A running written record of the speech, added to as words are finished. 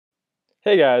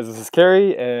Hey guys, this is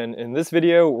Carrie, and in this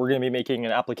video we're going to be making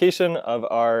an application of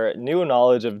our new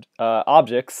knowledge of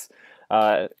objects,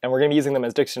 and we're going to be using them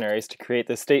as dictionaries to create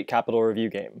the state capital review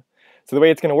game. So the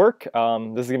way it's going to work,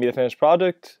 this is going to be the finished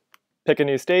project. Pick a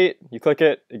new state, you click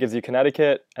it, it gives you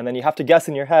Connecticut, and then you have to guess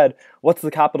in your head, what's the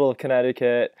capital of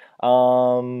Connecticut?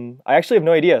 I actually have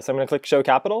no idea, so I'm going to click Show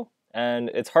Capital,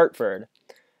 and it's Hartford.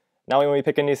 Now when we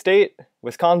pick a new state,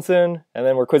 Wisconsin, and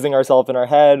then we're quizzing ourselves in our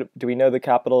head, do we know the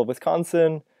capital of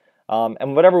Wisconsin?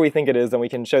 And whatever we think it is, then we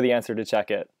can show the answer to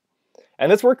check it. And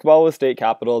this worked well with state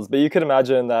capitals, but you could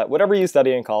imagine that whatever you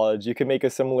study in college, you could make a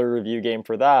similar review game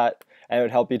for that, and it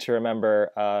would help you to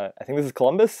remember, I think this is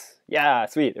Columbus? Yeah,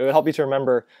 sweet. It would help you to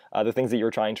remember the things that you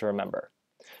were trying to remember.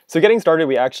 So getting started,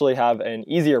 we actually have an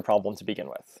easier problem to begin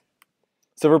with.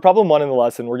 So for problem 1 in the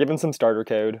lesson, we're given some starter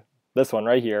code, this one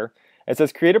right here. It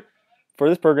says for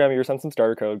this program, you're sent some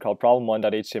starter code called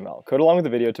problem1.html. Code along with the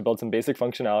video to build some basic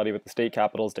functionality with the state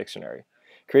capitals dictionary.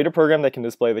 Create a program that can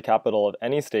display the capital of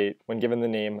any state when given the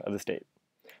name of the state.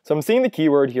 So I'm seeing the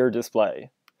keyword here, display.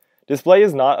 Display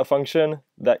is not a function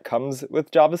that comes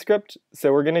with JavaScript,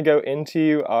 so we're going to go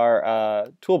into our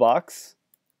toolbox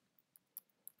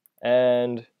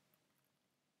and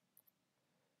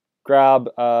grab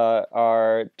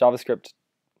our JavaScript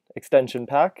expansion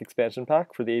pack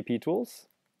for the AP tools.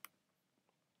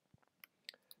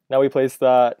 Now we place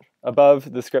that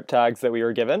above the script tags that we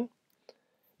were given.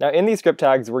 Now in these script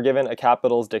tags, we're given a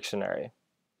capitals dictionary.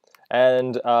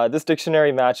 And this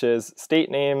dictionary matches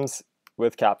state names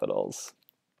with capitals.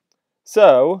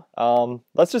 So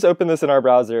let's just open this in our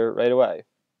browser right away.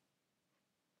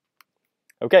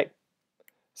 Okay,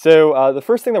 so the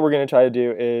first thing that we're going to try to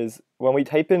do is when we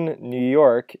type in New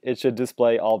York, it should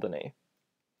display Albany.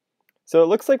 So it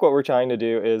looks like what we're trying to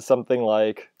do is something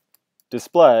like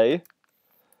display.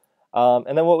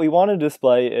 And then what we want to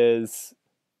display is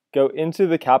go into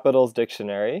the capitals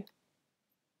dictionary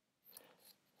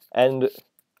and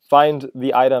find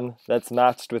the item that's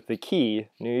matched with the key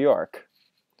New York.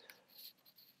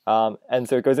 And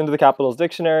so it goes into the capitals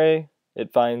dictionary,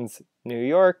 it finds New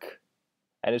York,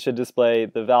 and it should display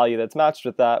the value that's matched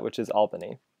with that, which is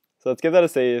Albany. So let's give that a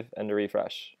save and a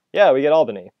refresh. Yeah, we get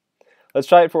Albany. Let's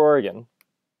try it for Oregon.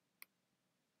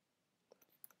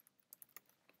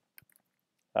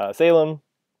 Salem.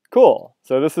 Cool.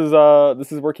 So this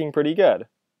is working pretty good.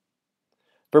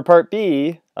 For part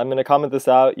B, I'm going to comment this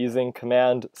out using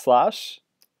command /.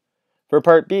 For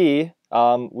part B,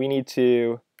 we need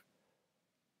to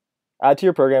add to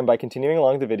your program by continuing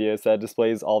along the video so that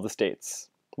displays all the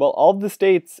states. Well, all the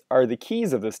states are the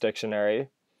keys of this dictionary,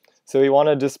 so we want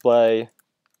to display.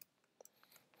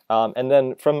 And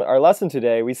then from our lesson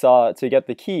today, we saw to get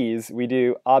the keys, we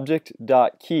do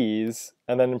object.keys,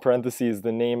 and then in parentheses,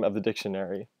 the name of the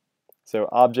dictionary. So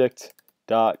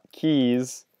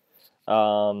object.keys,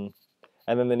 and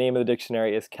then the name of the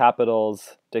dictionary is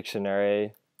capitals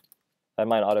dictionary, and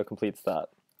mine auto-completes that.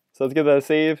 So let's give that a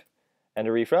save and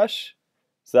a refresh.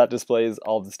 So that displays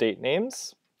all the state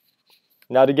names.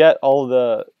 Now to get all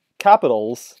the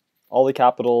capitals are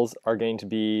going to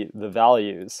be the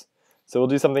values. So we'll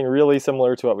do something really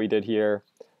similar to what we did here,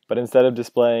 but instead of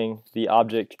displaying the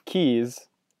object keys,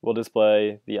 we'll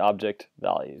display the object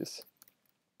values.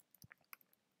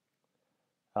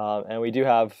 And we do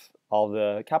have all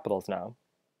the capitals now.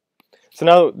 So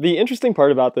now the interesting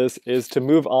part about this is to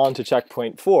move on to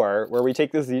checkpoint 4, where we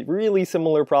take this really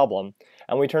similar problem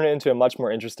and we turn it into a much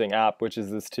more interesting app, which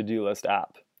is this to-do list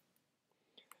app.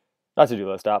 Not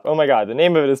to-do list app. Oh my god, the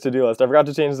name of it is to-do list. I forgot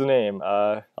to change the name.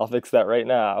 I'll fix that right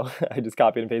now. I just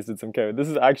copied and pasted some code. This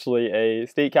is actually a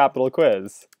state capital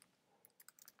quiz.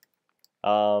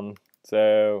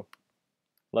 So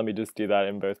let me just do that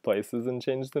in both places and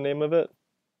change the name of it.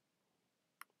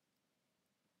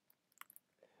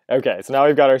 Okay, so now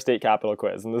we've got our state capital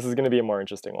quiz, and this is going to be a more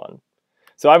interesting one.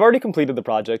 So I've already completed the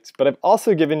project, but I've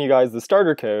also given you guys the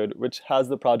starter code, which has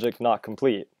the project not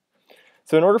complete.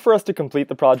 So in order for us to complete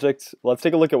the project, let's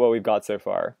take a look at what we've got so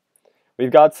far. We've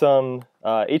got some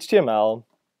HTML.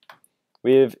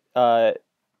 We've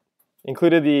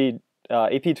included the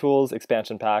AP Tools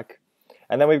expansion pack.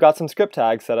 And then we've got some script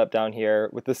tags set up down here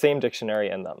with the same dictionary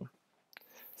in them.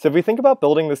 So if we think about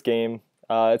building this game,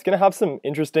 it's going to have some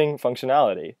interesting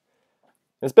functionality.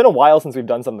 It's been a while since we've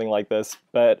done something like this,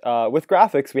 but with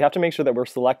graphics, we have to make sure that we're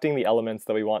selecting the elements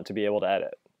that we want to be able to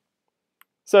edit.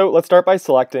 So let's start by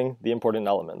selecting the important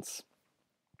elements.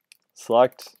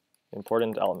 Select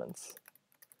important elements.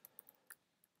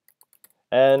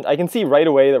 And I can see right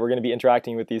away that we're going to be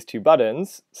interacting with these two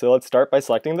buttons, so let's start by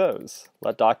selecting those.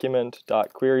 Let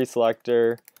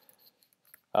document.querySelector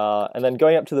And then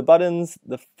going up to the buttons,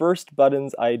 the first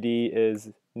button's ID is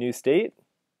new state.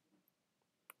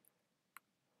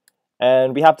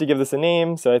 And we have to give this a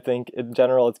name, so I think in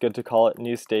general it's good to call it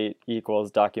new state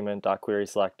equals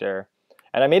document.querySelector.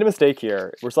 And I made a mistake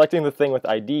here. We're selecting the thing with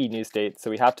ID new state, so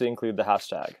we have to include the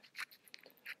hashtag.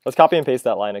 Let's copy and paste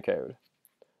that line of code.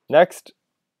 Next,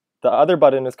 the other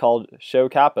button is called show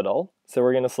capital, so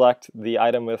we're going to select the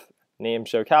item with name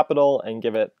show capital and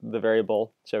give it the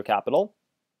variable show capital.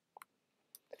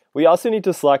 We also need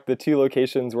to select the two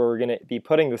locations where we're going to be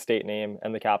putting the state name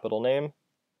and the capital name.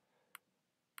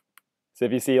 So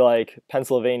if you see like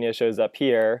Pennsylvania shows up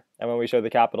here, and when we show the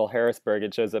capital Harrisburg,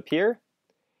 it shows up here.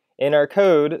 In our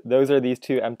code, those are these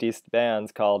two empty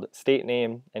spans called state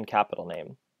name and capital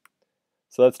name.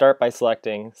 So let's start by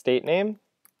selecting state name.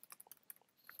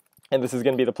 And this is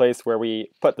going to be the place where we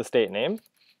put the state name.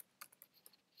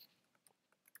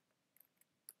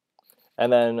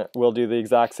 And then we'll do the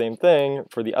exact same thing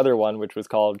for the other one, which was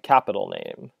called capital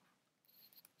name.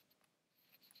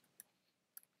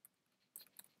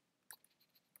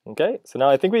 Okay, so now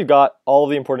I think we've got all of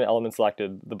the important elements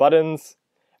selected, the buttons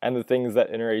and the things that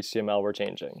in our HTML we're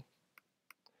changing.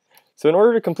 So in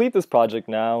order to complete this project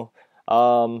now,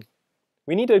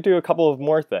 we need to do a couple of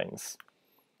more things.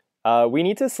 We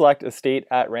need to select a state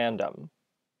at random.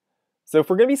 So if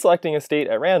we're going to be selecting a state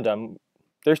at random,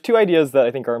 there's two ideas that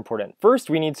I think are important. First,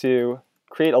 we need to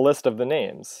create a list of the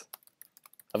names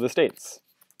of the states.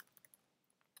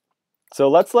 So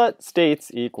let's let states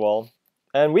equal,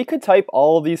 and we could type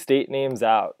all of these state names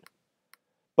out.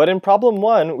 But in problem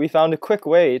 1, we found a quick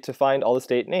way to find all the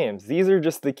state names. These are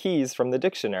just the keys from the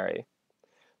dictionary.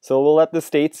 So we'll let the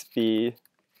states be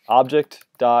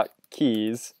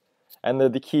object.keys, and they're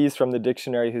the keys from the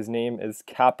dictionary whose name is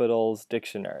Capitals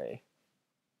Dictionary.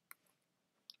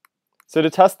 So to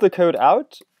test the code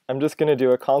out, I'm just going to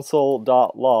do a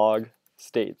console.log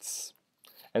states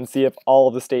and see if all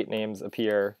of the state names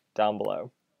appear down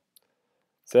below.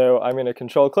 So I'm going to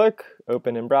control-click,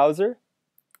 open in browser.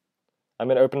 I'm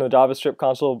going to open the JavaScript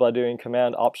console by doing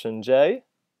Command-Option-J.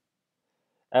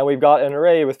 And we've got an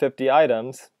array with 50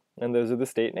 items, and those are the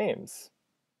state names.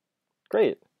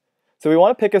 Great. So we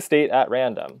want to pick a state at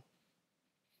random.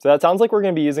 So that sounds like we're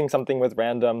going to be using something with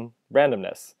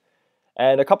randomness.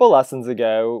 And a couple lessons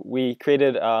ago, we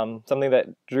created something that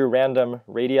drew random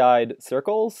radii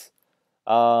circles.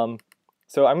 So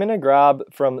I'm going to grab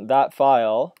from that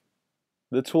file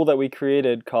the tool that we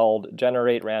created called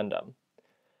GenerateRandom.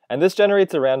 And this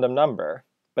generates a random number,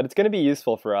 but it's going to be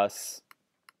useful for us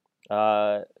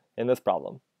in this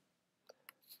problem.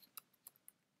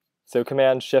 So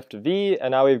Command-Shift-V,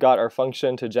 and now we've got our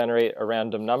function to generate a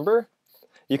random number.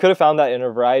 You could have found that in a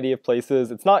variety of places.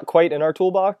 It's not quite in our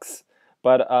toolbox,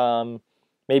 but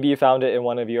maybe you found it in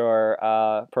one of your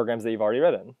programs that you've already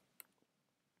written.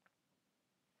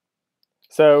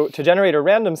 So to generate a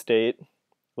random state,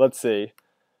 let's see.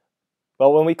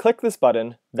 Well, when we click this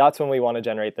button, that's when we want to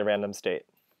generate the random state.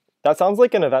 That sounds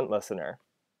like an event listener.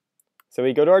 So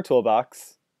we go to our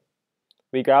toolbox,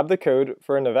 we grab the code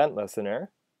for an event listener,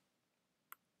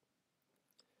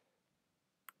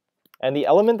 and the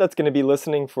element that's going to be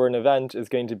listening for an event is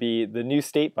going to be the new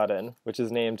state button, which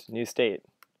is named new state.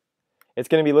 It's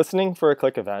going to be listening for a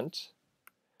click event.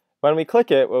 When we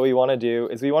click it, what we want to do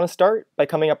is we want to start by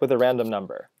coming up with a random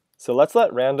number. So let's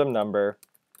let random number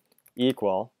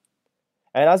equal.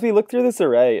 And as we look through this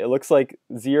array, it looks like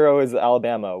 0 is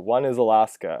Alabama, 1 is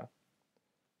Alaska,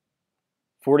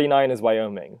 49 is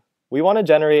Wyoming. We want to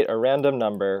generate a random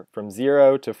number from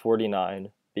 0 to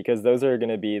 49 because those are going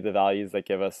to be the values that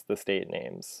give us the state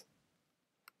names.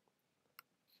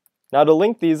 Now to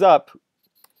link these up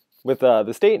with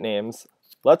the state names,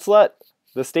 let's let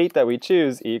the state that we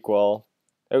choose equal,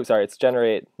 it's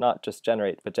generate, not just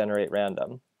generate, but generate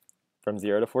random from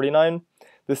 0 to 49.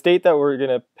 The state that we're going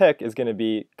to pick is going to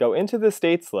be go into the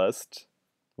states list,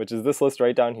 which is this list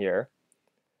right down here,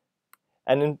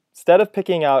 and instead of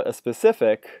picking out a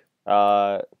specific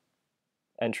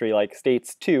entry like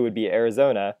states 2 would be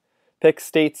Arizona, pick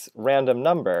states random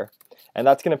number, and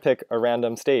that's going to pick a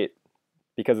random state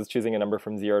because it's choosing a number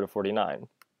from 0 to 49.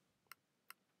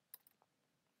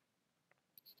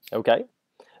 Okay,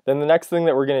 then the next thing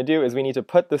that we're going to do is we need to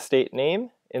put the state name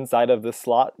inside of the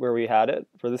slot where we had it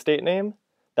for the state name.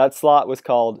 That slot was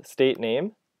called state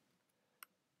name.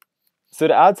 So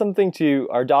to add something to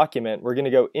our document, we're going to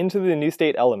go into the new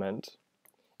state element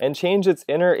and change its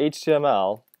inner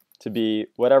HTML to be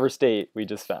whatever state we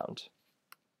just found.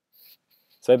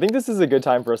 So I think this is a good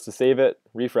time for us to save it,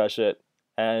 refresh it,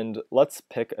 and let's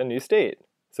pick a new state.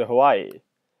 So Hawaii.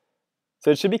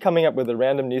 So it should be coming up with a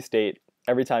random new state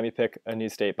every time you pick a new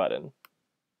state button.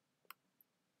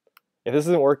 If this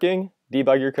isn't working,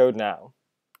 debug your code now.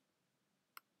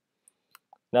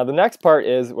 Now the next part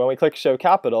is when we click Show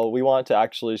Capital, we want to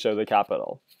actually show the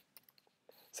capital.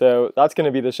 So that's going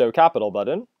to be the Show Capital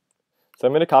button. So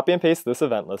I'm going to copy and paste this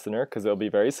event listener because it'll be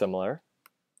very similar.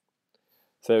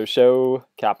 So Show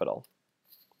Capital.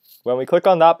 When we click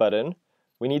on that button,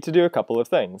 we need to do a couple of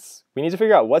things. We need to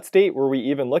figure out what state were we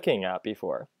even looking at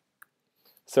before.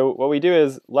 So what we do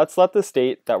is, let's let the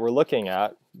state that we're looking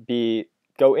at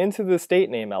go into the state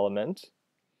name element,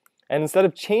 and instead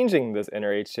of changing this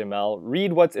inner HTML,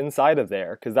 read what's inside of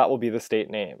there, because that will be the state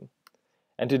name.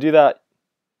 And to do that,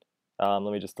 let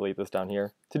me just delete this down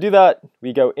here. To do that,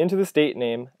 we go into the state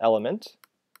name element,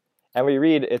 and we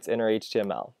read its inner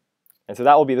HTML. And so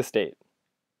that will be the state.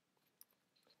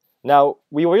 Now,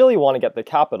 we really want to get the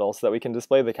capital so that we can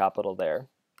display the capital there.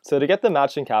 So to get the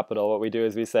matching capital, what we do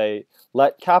is we say,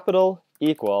 let capital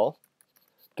equal,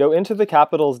 go into the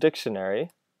capitals dictionary,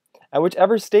 and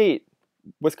whichever state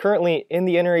was currently in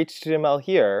the inner HTML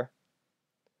here,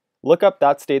 look up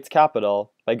that state's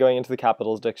capital by going into the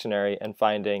capitals dictionary and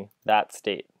finding that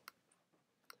state.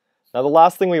 Now the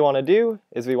last thing we want to do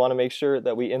is we want to make sure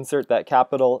that we insert that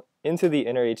capital into the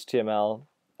inner HTML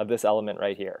of this element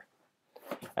right here.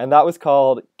 And that was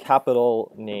called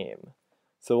capital name.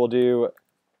 So we'll do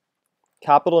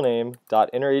capital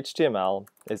name.innerHTML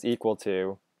is equal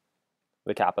to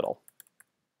the capital.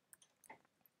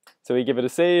 So we give it a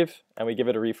save and we give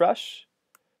it a refresh.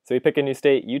 So we pick a new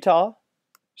state, Utah,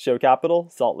 show capital,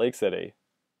 Salt Lake City.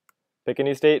 Pick a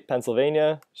new state,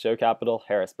 Pennsylvania, show capital,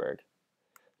 Harrisburg.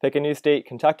 Pick a new state,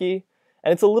 Kentucky,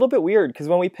 and it's a little bit weird because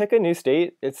when we pick a new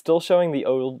state, it's still showing the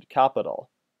old capital.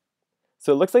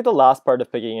 So it looks like the last part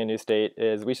of picking a new state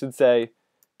is we should say,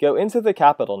 go into the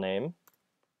capital name,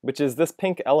 which is this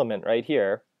pink element right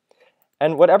here,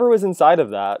 and whatever was inside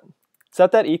of that,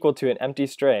 set that equal to an empty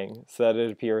string so that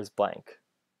it appears blank.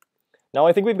 Now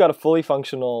I think we've got a fully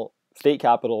functional state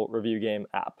capital review game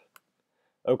app.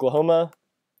 Oklahoma,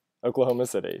 Oklahoma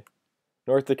City.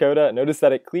 North Dakota, notice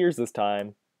that it clears this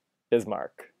time,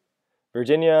 Bismarck.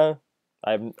 Virginia,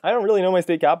 I don't really know my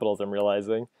state capitals, I'm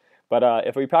realizing. But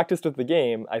if we practiced with the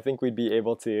game, I think we'd be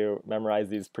able to memorize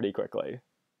these pretty quickly.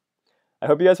 I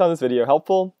hope you guys found this video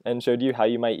helpful and showed you how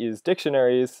you might use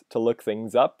dictionaries to look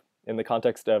things up in the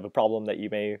context of a problem that you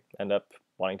may end up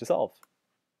wanting to solve.